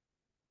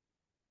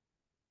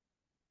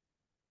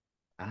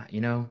 I'm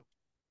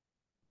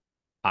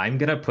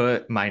going to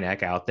put my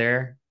neck out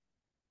there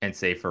and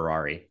say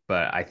Ferrari,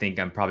 but I think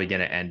I'm probably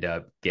going to end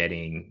up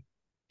getting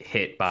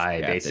hit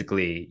by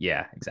basically.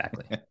 Yeah,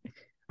 exactly.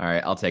 All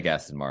right. I'll take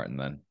Aston Martin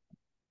then.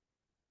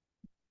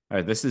 All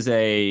right. This is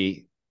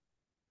a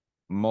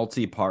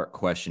multi-part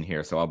question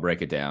here, so I'll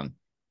break it down.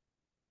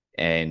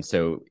 And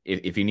so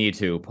if you need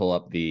to pull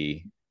up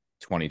the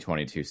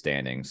 2022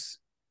 standings,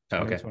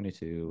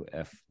 2022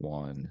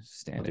 F1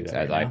 standings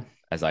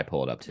as I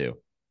pull it up too.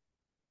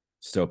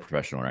 So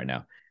professional right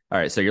now. All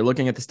right, so you're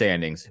looking at the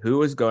standings.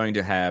 Who is going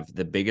to have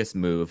the biggest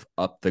move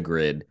up the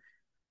grid,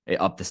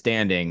 up the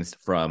standings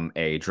from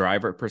a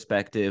driver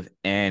perspective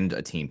and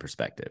a team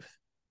perspective?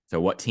 So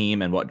what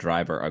team and what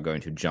driver are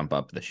going to jump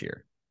up this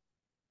year?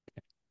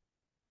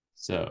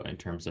 So in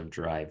terms of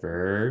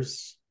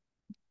drivers,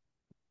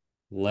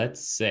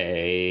 let's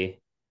say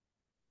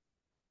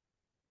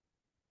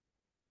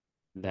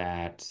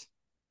that.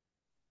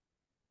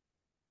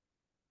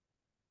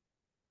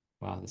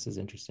 Wow, this is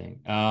interesting.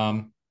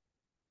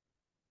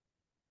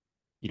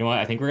 You know what?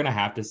 I think we're gonna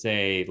have to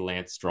say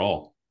Lance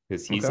Stroll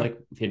because he's like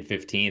in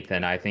 15th,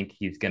 and I think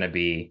he's gonna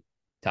be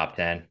top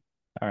 10.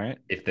 All right.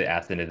 If the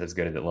Aston is as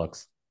good as it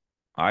looks.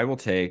 I will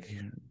take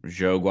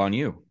Zhou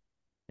Guanyu.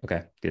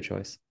 Okay, good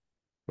choice.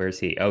 Where is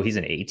he? Oh, he's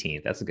in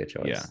 18th. That's a good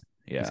choice.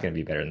 Yeah. He's gonna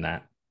be better than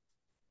that.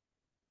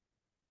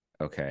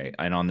 Okay.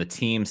 And on the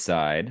team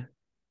side,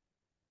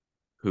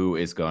 who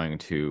is going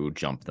to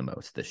jump the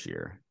most this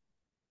year?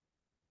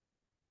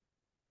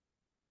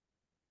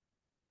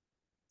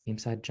 Team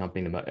side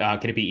jumping the most.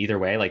 Can it be either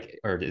way?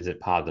 Or is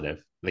it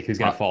positive? Like who's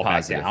going to fall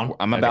positive. back down?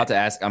 I'm about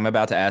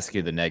to ask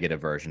you the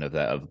negative version of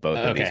both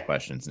of these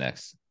questions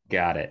next.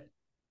 Got it.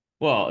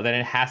 Well, then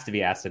it has to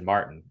be Aston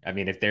Martin. I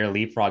mean, if they're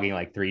leapfrogging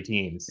like 3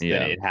 teams,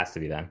 then it has to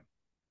be them.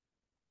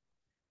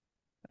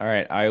 All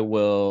right.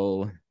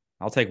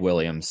 I'll take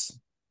Williams.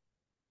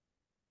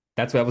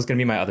 That was going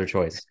to be my other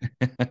choice.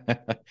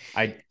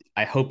 I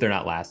hope they're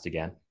not last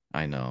again.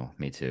 I know.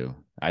 Me too.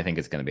 I think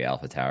it's going to be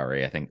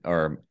AlphaTauri. I think,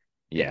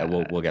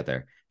 we'll get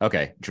there.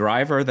 Okay.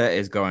 Driver that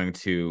is going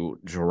to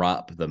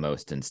drop the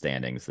most in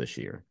standings this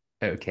year.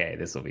 Okay.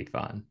 This will be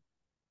fun.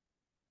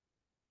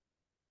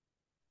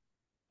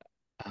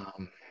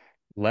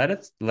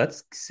 Let's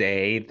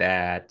say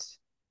that.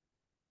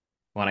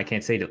 Well, I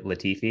can't say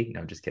Latifi. No,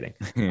 I'm just kidding.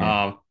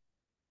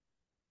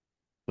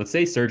 Let's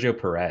say Sergio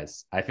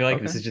Perez. I feel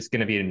like this is just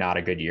going to be not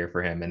a good year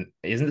for him. And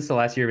isn't this the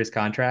last year of his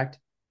contract?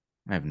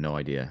 I have no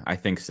idea. I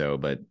think so,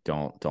 but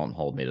don't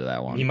hold me to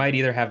that one. He might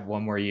either have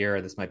one more year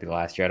or this might be the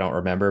last year. I don't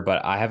remember,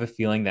 but I have a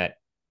feeling that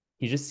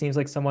he just seems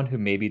like someone who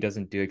maybe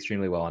doesn't do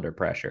extremely well under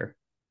pressure.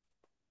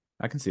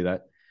 I can see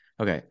that.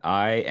 Okay.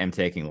 I am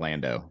taking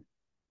Lando.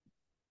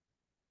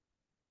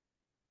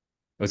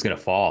 It's going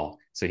to fall.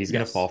 So he's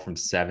going to fall from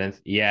 7th.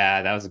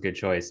 Yeah, that was a good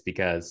choice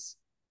because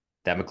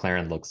that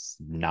McLaren looks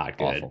not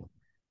good. Awful.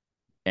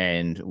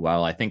 And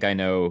while I think I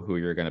know who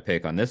you're going to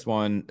pick on this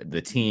one,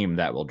 the team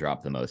that will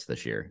drop the most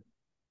this year.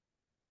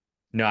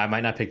 No, I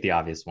might not pick the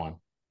obvious one.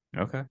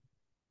 Okay.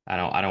 I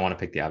don't want to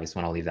pick the obvious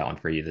one. I'll leave that one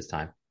for you this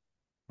time.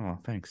 Oh,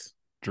 thanks.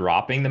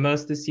 Dropping the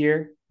most this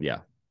year? Yeah.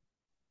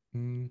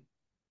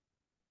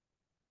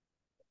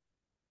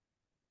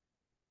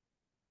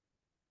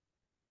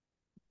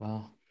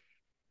 Well,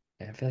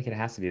 I feel like it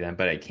has to be them,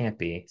 but it can't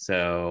be.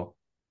 So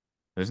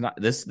There's not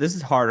this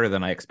is harder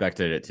than I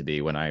expected it to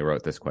be when I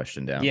wrote this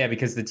question down. yeah,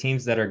 because the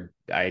teams that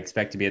I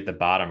expect to be at the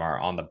bottom are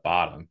on the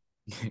bottom.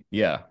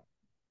 Yeah.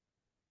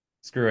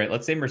 Screw it.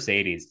 Let's say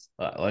Mercedes.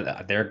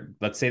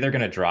 Let's say they're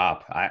going to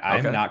drop. I'm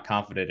Okay. not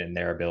confident in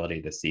their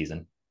ability this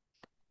season.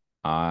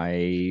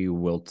 I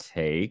will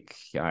take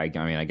I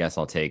mean, I guess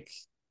I'll take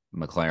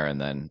McLaren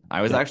then.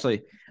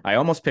 I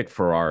almost picked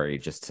Ferrari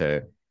just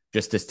to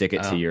stick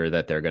it to your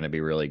that they're going to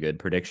be really good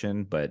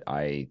prediction, but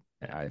I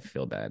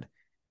feel bad.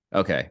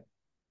 Okay.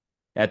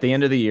 At the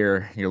end of the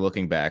year, you're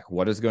looking back,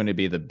 what is going to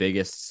be the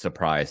biggest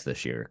surprise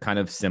this year? Kind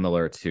of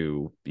similar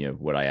to,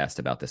 what I asked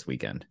about this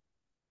weekend.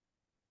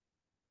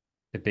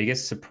 The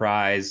biggest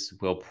surprise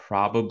will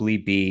probably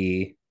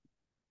be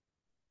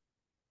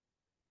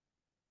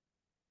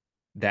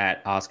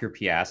that Oscar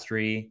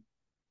Piastri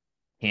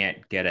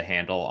can't get a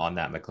handle on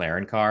that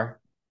McLaren car.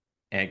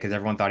 And because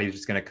everyone thought he was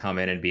just going to come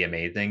in and be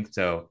amazing.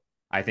 So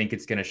I think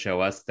it's going to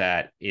show us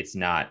that it's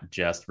not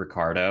just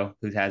Ricardo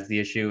who has the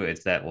issue.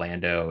 It's that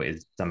Lando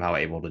is somehow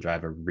able to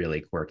drive a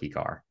really quirky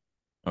car.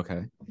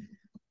 Okay.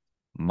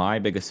 My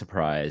biggest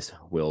surprise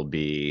will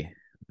be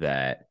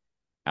that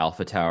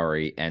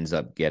AlphaTauri ends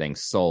up getting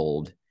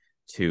sold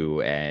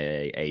to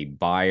a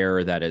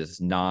buyer that is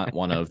not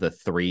one of the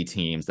three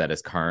teams that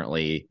is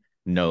currently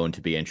known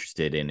to be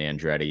interested in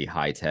Andretti,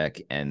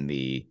 High-Tech, and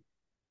the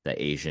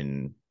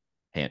Asian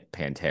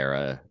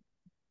Panthera,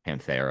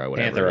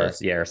 whatever Panthera, it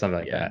is. yeah, or something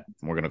like that.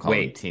 We're gonna call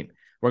them team.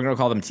 We're gonna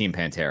call them Team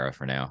Pantera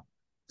for now.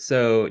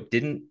 So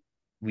didn't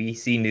we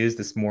see news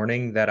this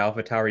morning that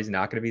AlphaTauri is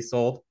not going to be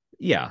sold?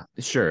 Yeah,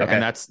 sure. Okay.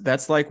 And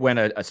that's like when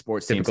a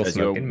sports team Typical says,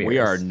 smoke and we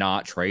are mirrors.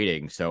 not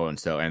trading so and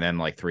so, and then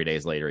like 3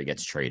 days later he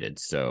gets traded.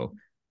 So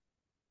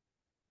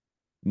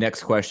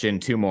next question,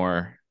 two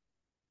more.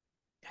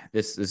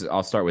 This is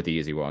I'll start with the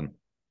easy one.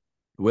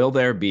 Will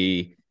there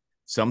be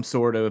some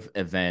sort of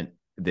event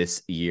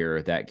this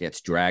year that gets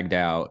dragged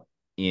out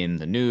in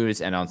the news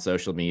and on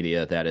social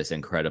media that is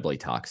incredibly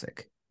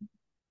toxic?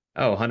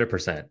 Oh,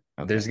 100%. Okay,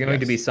 There's going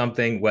to be yes.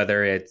 something,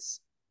 whether it's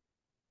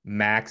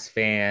Max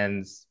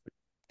fans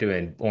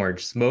doing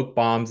orange smoke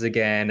bombs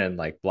again and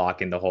like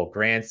blocking the whole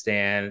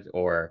grandstand,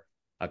 or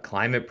a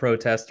climate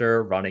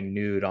protester running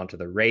nude onto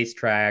the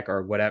racetrack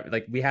or whatever.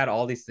 Like we had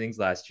all these things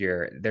last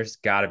year. There's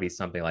got to be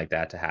something like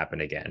that to happen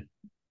again.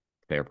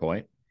 Fair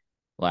point.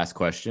 Last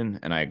question,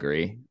 and I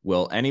agree.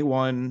 Will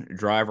anyone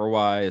driver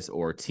wise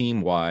or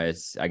team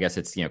wise, I guess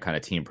it's kind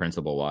of team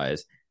principal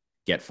wise,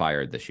 get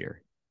fired this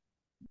year?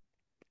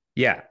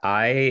 Yeah,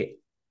 I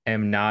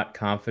am not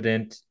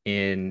confident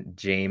in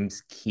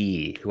James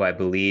Key, who I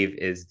believe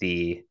is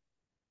the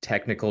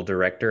technical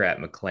director at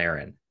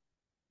McLaren.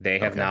 They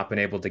have not been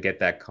able to get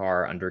that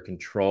car under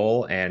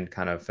control and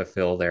kind of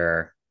fulfill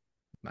their,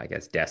 I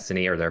guess,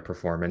 destiny or their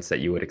performance that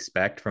you would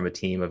expect from a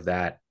team of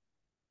that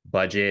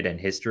budget and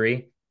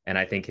history. And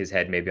I think his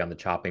head may be on the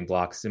chopping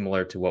block,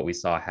 similar to what we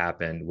saw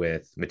happen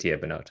with Mattia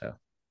Binotto.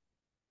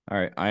 All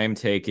right. I am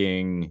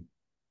taking,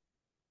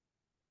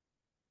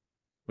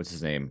 what's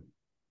his name?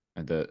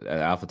 The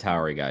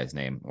AlphaTauri guy's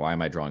name. Why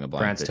am I drawing a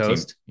blank? Franz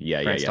Tost?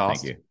 Yeah. Franz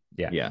Tost? Thank you.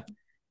 Yeah. Yeah.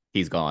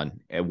 He's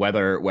gone.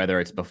 Whether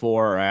it's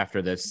before or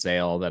after this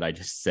sale that I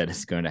just said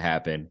is going to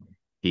happen,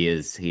 he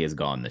is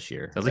gone this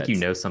year. Sounds like you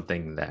know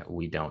something that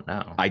we don't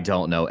know. I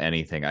don't know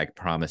anything. I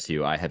promise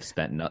you. I have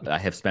spent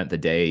the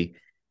day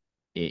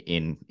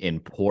in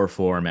poor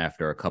form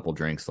after a couple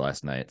drinks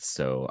last night.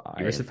 So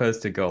you were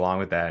supposed to go along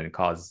with that and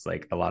cause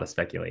like a lot of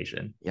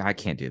speculation. Yeah, I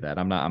can't do that.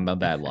 I'm a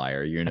bad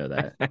liar. You know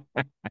that.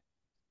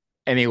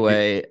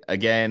 Anyway,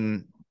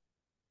 again,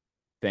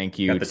 thank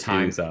you. Got the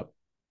time's up.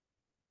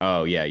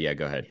 Oh yeah.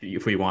 Go ahead.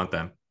 If we want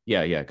them.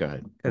 Yeah. Go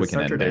ahead. It's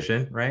our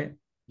tradition, right?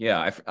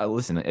 Yeah. I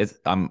listen.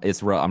 I'm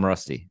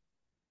rusty.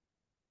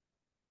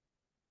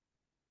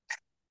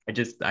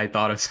 I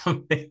thought of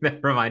something that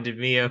reminded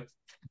me of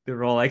the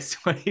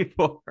Rolex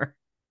 24.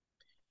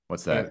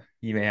 What's that?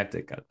 You may have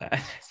to cut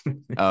that.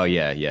 Oh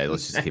yeah.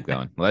 Let's just keep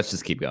going.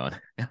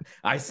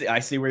 I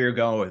see where you're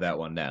going with that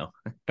one now.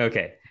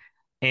 Okay.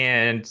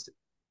 And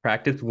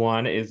practice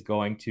 1 is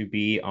going to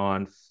be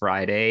on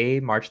Friday,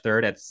 March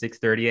 3rd at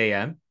 6:30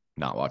 a.m.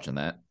 Not watching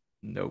that.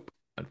 Nope,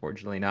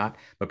 unfortunately not.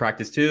 But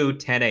practice 2,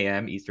 10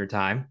 a.m. Eastern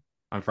time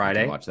on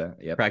Friday. I can watch that.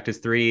 Yep. Practice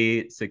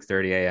 3,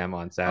 6:30 a.m.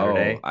 on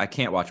Saturday. Oh, I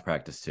can't watch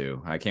practice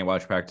 2. I can't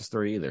watch practice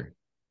 3 either.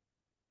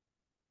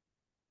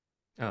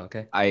 Oh,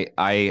 okay.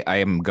 I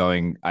am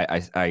going.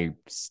 I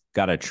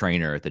got a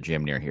trainer at the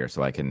gym near here,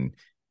 so I can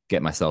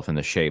get myself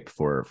into shape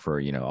for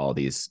all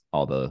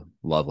the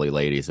lovely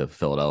ladies of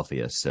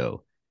Philadelphia.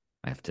 So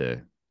I have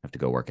to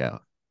go work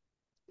out.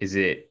 Is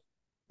it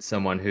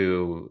someone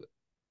who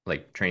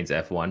like trains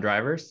F1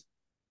 drivers?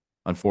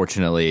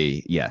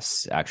 Unfortunately,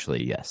 yes.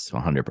 Actually, yes.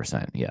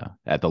 100%. Yeah.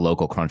 At the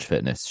local Crunch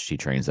Fitness, she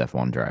trains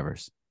F1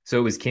 drivers. So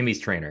it was Kimmy's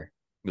trainer.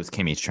 It was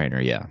Kimmy's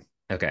trainer. Yeah.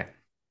 Okay.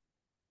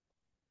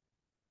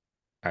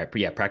 All right.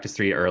 But yeah, practice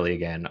 3 early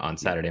again on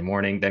Saturday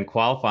morning. Then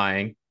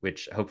qualifying,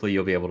 which hopefully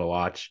you'll be able to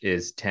watch,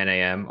 is 10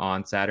 a.m.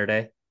 on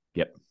Saturday.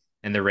 Yep.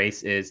 And the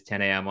race is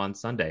 10 a.m. on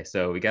Sunday.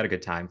 So we got a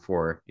good time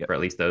for at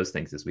least those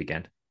things this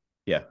weekend.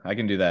 Yeah, I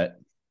can do that.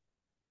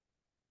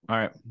 All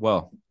right.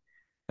 Well,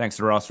 thanks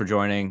to Ross for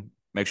joining.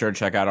 Make sure to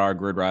check out our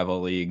Grid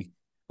Rival League.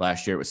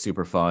 Last year it was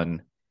super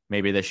fun.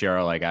 Maybe this year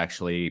I'll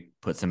actually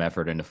put some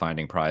effort into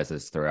finding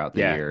prizes throughout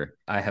the year.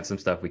 I have some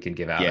stuff we can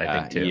give out, I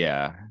think, too.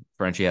 Yeah.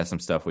 Frenchie has some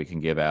stuff we can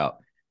give out.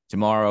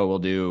 Tomorrow we'll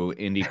do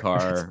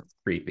IndyCar. That's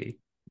creepy.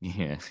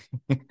 Yeah.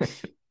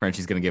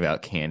 Frenchie's going to give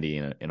out candy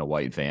in a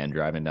white van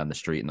driving down the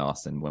street in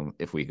Austin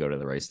if we go to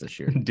the race this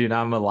year. Do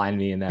not malign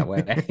me in that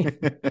way.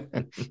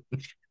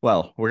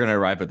 Well, we're going to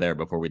arrive at there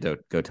before we go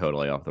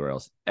totally off the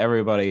rails.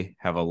 Everybody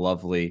have a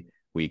lovely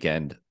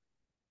weekend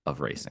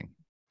of racing.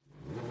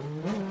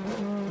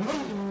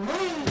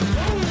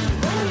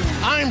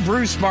 I'm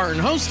Bruce Martin,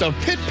 host of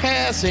Pit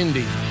Pass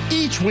Indy.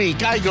 Each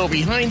week, I go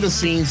behind the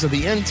scenes of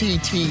the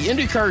NTT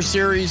IndyCar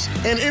Series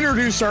and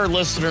introduce our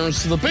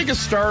listeners to the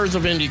biggest stars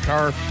of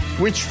IndyCar,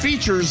 which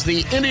features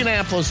the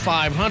Indianapolis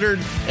 500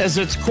 as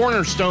its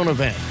cornerstone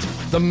event.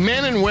 The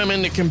men and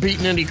women that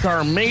compete in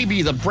IndyCar may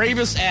be the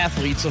bravest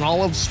athletes in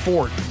all of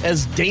sport,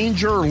 as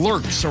danger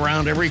lurks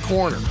around every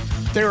corner.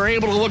 They are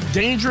able to look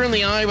danger in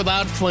the eye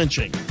without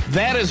flinching.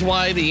 That is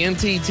why the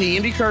NTT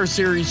IndyCar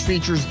Series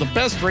features the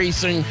best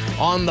racing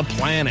on the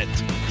planet.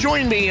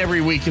 Join me every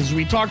week as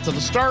we talk to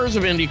the stars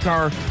of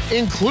IndyCar,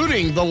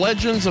 including the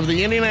legends of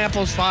the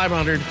Indianapolis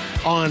 500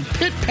 on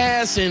Pit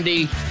Pass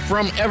Indy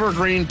from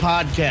Evergreen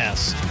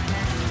Podcast.